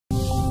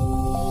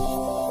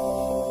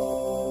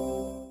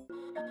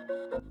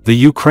The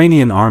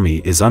Ukrainian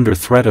army is under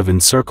threat of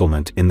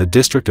encirclement in the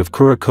district of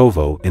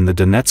Kurakhovo in the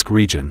Donetsk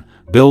region,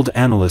 BILD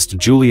analyst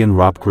Julian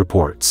Röpke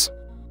reports.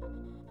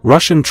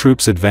 Russian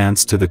troops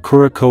advanced to the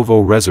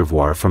Kurakhovo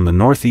Reservoir from the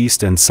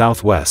northeast and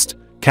southwest,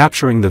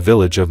 capturing the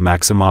village of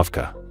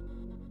Maksimovka.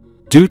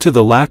 Due to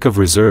the lack of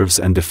reserves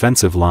and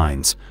defensive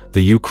lines,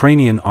 the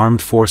Ukrainian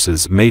Armed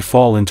Forces may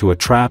fall into a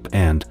trap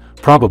and,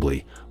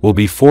 probably, will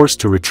be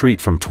forced to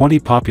retreat from 20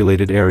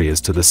 populated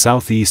areas to the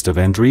southeast of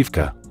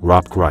Andreevka,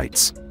 Röpke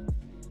writes.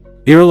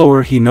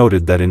 Earloer he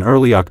noted that in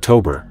early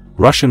October,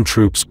 Russian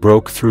troops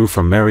broke through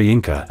from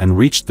Maryinka and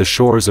reached the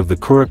shores of the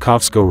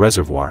Kurakhovsko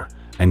Reservoir,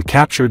 and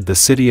captured the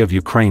city of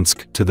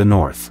Ukrainsk to the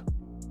north.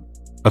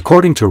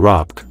 According to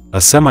Röpke, a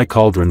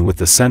semi-cauldron with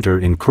the center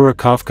in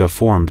Kurakhovka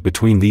formed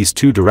between these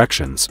two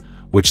directions,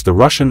 which the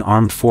Russian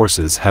armed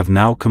forces have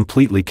now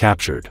completely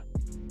captured.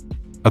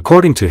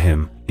 According to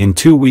him, in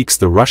 2 weeks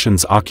the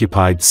Russians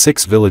occupied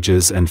 6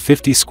 villages and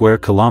 50 square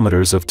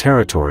kilometers of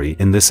territory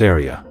in this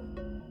area.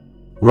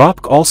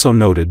 Röpke also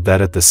noted that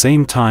at the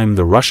same time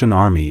the Russian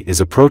army is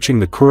approaching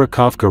the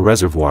Kurakhovka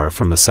Reservoir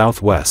from the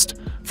southwest,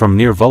 from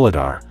near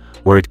Volodar,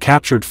 where it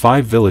captured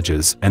 5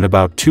 villages and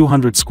about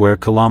 200 square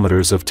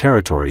kilometers of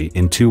territory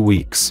in 2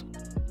 weeks.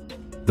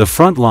 The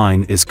front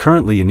line is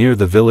currently near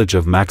the village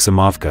of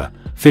Maksimovka,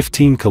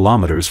 15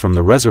 kilometers from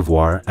the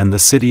reservoir and the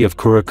city of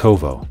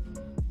Kurakhovo.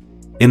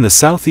 In the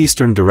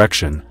southeastern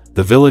direction,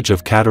 the village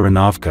of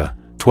Kadirovka,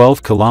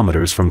 12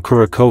 kilometers from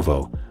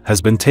Kurakhovo,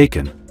 has been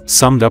taken,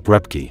 summed up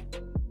Röpke.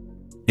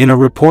 In a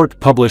report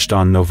published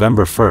on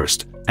November 1,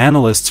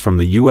 analysts from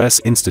the U.S.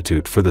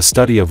 Institute for the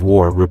Study of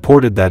War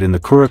reported that in the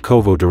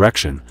Kurakhovo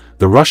direction,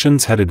 the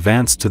Russians had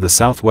advanced to the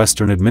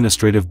southwestern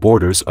administrative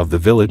borders of the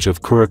village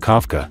of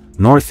Kurakhovka,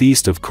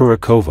 northeast of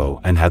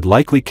Kurakhovo, and had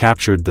likely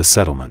captured the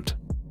settlement.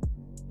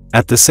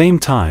 At the same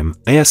time,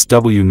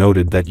 ASW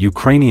noted that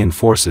Ukrainian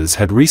forces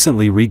had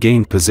recently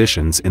regained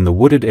positions in the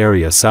wooded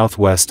area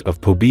southwest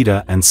of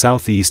Pobeda and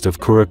southeast of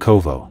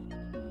Kurakhovo.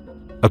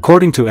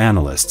 According to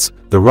analysts,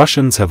 the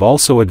Russians have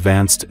also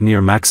advanced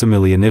near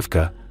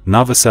Maksymilianivka,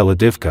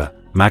 Novoselidivka,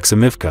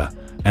 Maksimovka,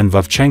 and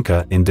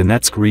Vovchenka in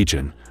Donetsk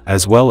region,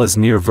 as well as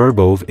near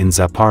Verbov in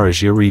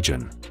Zaporizhia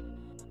region.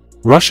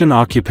 Russian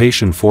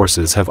occupation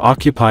forces have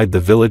occupied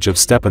the village of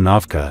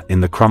Stepanovka in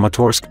the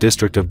Kramatorsk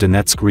district of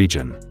Donetsk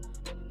region.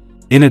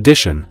 In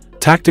addition,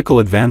 tactical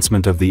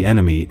advancement of the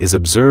enemy is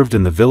observed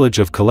in the village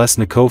of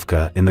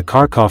Kolesnikovka in the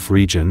Kharkiv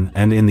region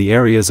and in the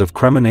areas of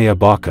Kremenaya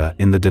Bucha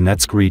in the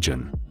Donetsk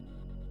region.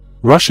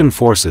 Russian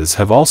forces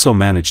have also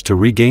managed to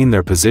regain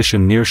their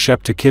position near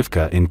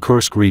Sheptikivka in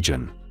Kursk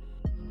region.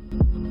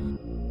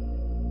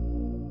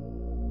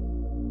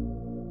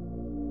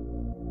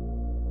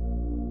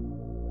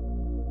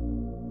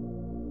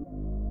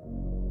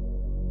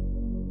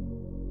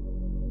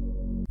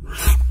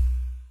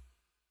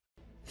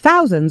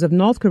 Thousands of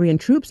North Korean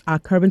troops are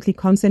currently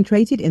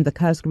concentrated in the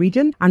Kursk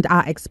region and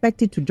are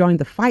expected to join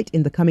the fight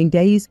in the coming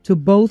days to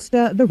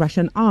bolster the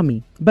Russian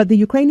army. But the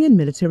Ukrainian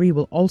military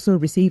will also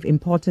receive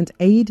important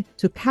aid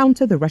to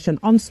counter the Russian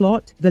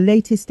onslaught. The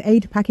latest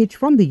aid package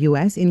from the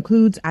US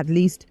includes at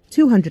least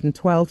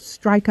 212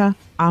 Stryker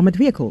armored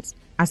vehicles.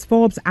 As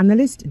Forbes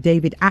analyst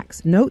David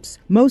Axe notes,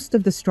 most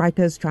of the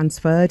Strykers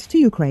transferred to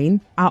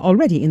Ukraine are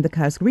already in the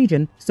Kursk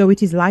region, so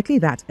it is likely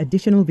that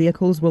additional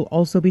vehicles will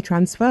also be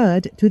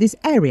transferred to this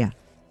area.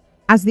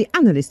 As the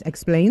analyst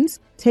explains,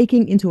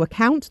 taking into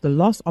account the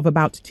loss of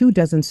about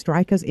 24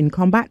 Strykers in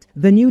combat,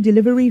 the new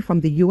delivery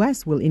from the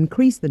US will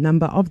increase the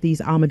number of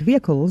these armored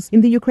vehicles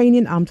in the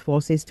Ukrainian Armed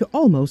Forces to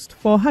almost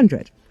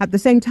 400. At the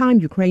same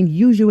time, Ukraine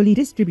usually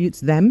distributes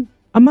them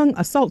among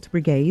assault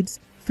brigades,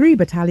 3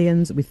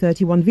 battalions with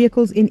 31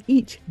 vehicles in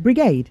each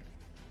brigade.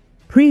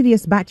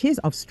 Previous batches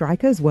of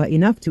Strykers were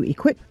enough to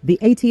equip the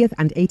 80th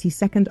and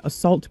 82nd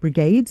Assault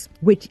Brigades,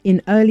 which in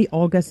early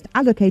August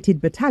allocated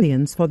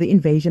battalions for the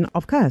invasion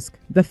of Kursk.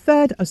 The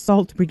 3rd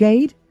Assault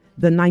Brigade,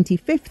 the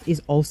 95th,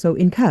 is also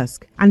in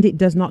Kursk, and it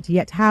does not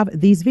yet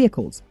have these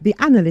vehicles. The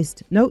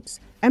analyst notes,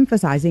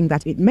 emphasizing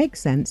that it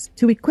makes sense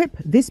to equip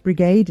this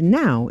brigade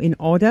now in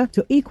order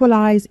to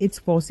equalize its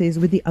forces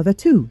with the other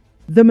 2.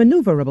 The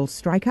maneuverable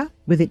Stryker,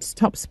 with its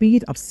top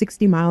speed of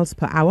 60 miles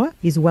per hour,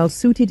 is well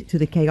suited to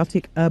the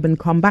chaotic urban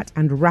combat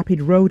and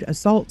rapid road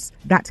assaults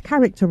that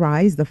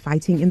characterize the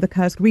fighting in the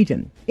Kursk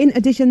region. In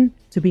addition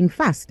to being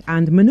fast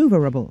and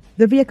maneuverable,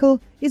 the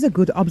vehicle is a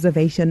good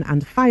observation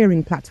and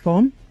firing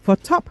platform for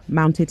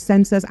top-mounted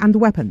sensors and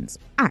weapons,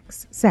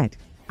 Axe said.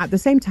 At the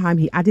same time,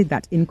 he added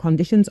that in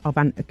conditions of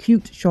an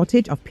acute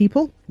shortage of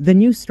people, the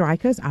new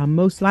Strykers are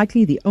most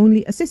likely the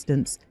only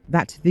assistance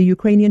that the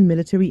Ukrainian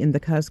military in the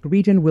Kursk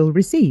region will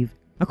receive.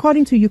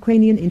 According to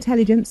Ukrainian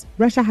intelligence,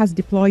 Russia has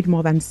deployed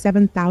more than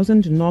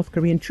 7,000 North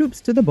Korean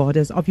troops to the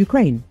borders of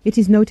Ukraine. It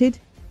is noted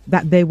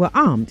that they were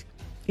armed,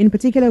 in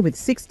particular with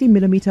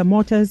 60mm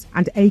mortars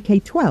and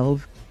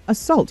AK-12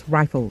 assault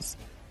rifles.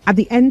 At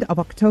the end of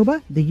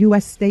October, the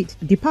U.S. State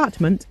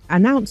Department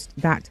announced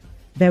that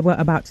There were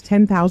about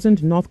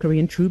 10,000 North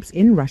Korean troops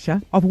in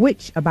Russia, of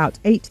which about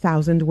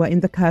 8,000 were in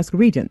the Kursk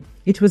region.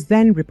 It was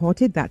then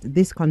reported that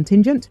this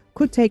contingent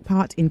could take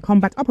part in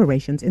combat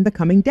operations in the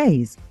coming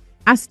days.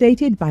 As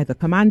stated by the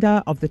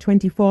commander of the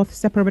 24th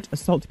Separate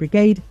Assault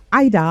Brigade,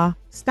 Aidar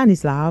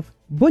Stanislav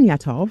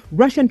Bunyatov,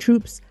 Russian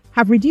troops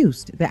have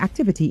reduced their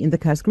activity in the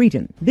Kursk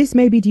region. This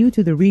may be due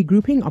to the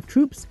regrouping of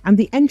troops and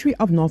the entry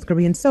of North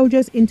Korean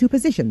soldiers into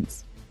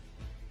positions.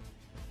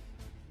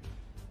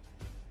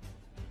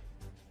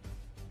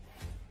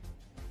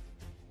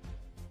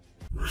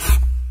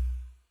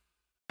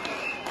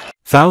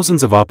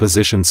 Thousands of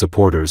opposition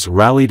supporters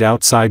rallied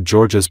outside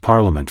Georgia's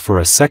parliament for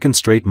a second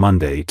straight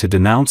Monday to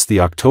denounce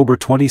the October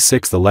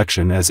 26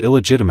 election as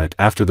illegitimate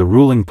after the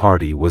ruling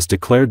party was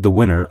declared the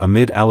winner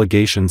amid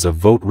allegations of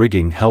vote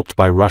rigging helped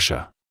by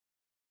Russia.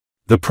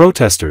 The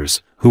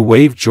protesters, who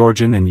waved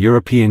Georgian and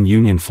European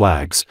Union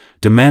flags,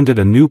 demanded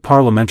a new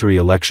parliamentary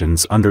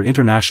elections under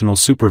international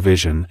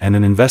supervision and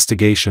an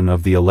investigation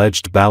of the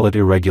alleged ballot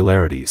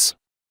irregularities.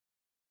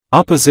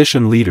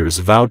 Opposition leaders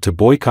vowed to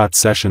boycott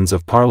sessions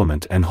of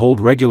parliament and hold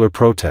regular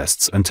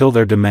protests until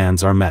their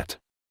demands are met.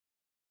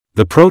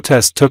 The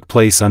protest took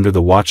place under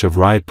the watch of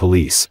riot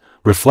police,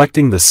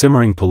 reflecting the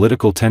simmering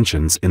political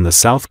tensions in the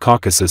South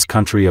Caucasus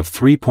country of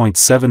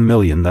 3.7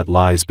 million that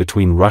lies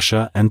between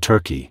Russia and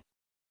Turkey.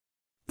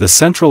 The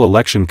Central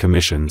Election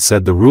Commission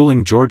said the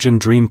ruling Georgian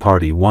Dream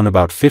Party won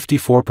about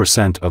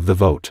 54% of the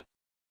vote.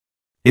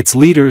 Its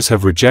leaders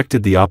have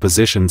rejected the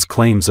opposition's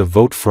claims of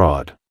vote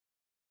fraud.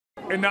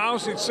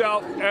 Announced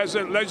itself as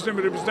a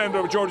legitimate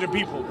representative of Georgian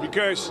people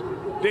because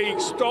they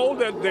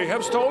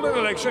have stolen an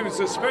election. It's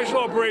a special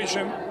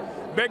operation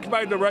backed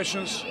by the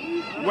Russians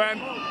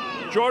when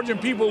Georgian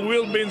people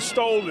will be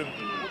stolen,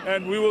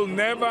 and we will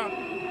never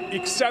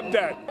accept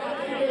that.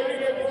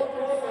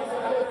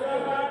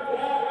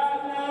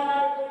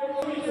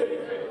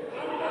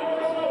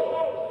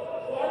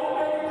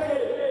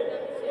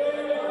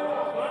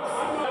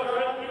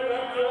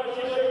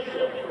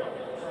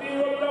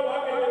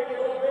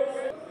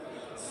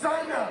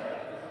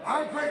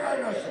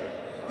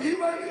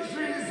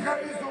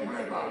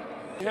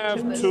 We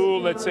have two,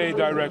 let's say,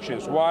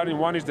 directions.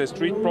 One is the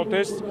street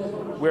protest.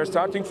 We are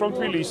starting from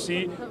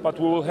Tbilisi, but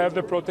we will have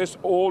the protests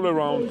all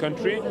around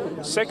country.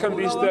 Second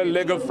is the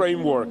legal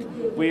framework.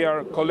 We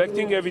are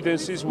collecting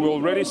evidences. We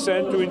already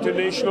sent to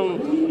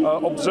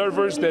international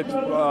observers that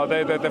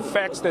the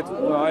facts that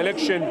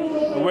election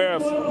were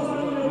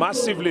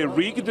massively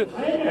rigged,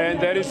 and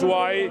that is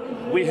why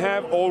we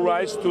have all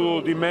rights to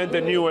demand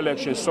a new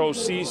election. So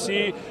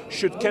CEC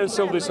should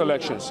cancel these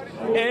elections.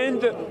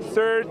 And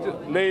third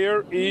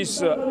layer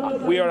is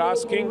we are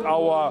asking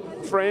our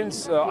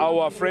friends,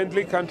 our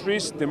friendly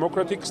countries,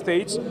 democratic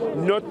states,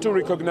 not to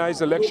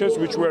recognize elections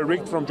which were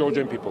rigged from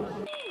Georgian people.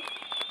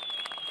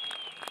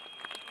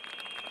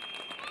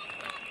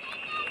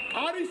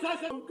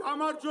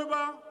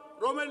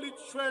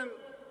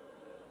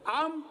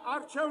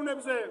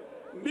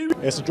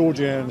 As a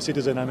Georgian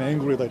citizen, I'm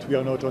angry that we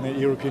are not on a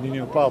European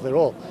Union path at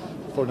all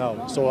for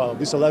now. So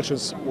this election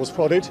was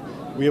frauded.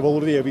 We have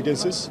already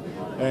evidences,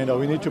 and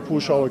we need to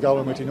push our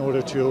government in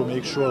order to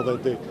make sure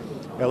that the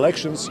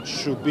elections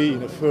should be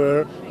in a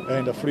fair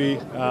and a free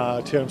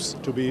terms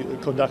to be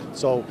conducted.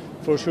 So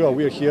for sure,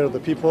 we are here, the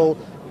people,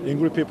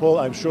 angry people.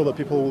 I'm sure that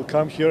people will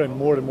come here and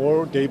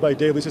more, day by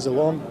day. This is a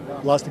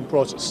long-lasting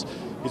process.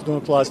 It's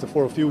not last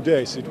for a few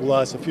days. It will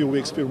last a few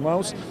weeks, few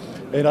months.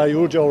 And I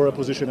urge our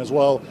opposition as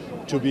well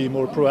to be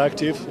more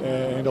proactive,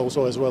 and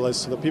also as well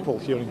as the people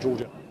here in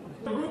Georgia.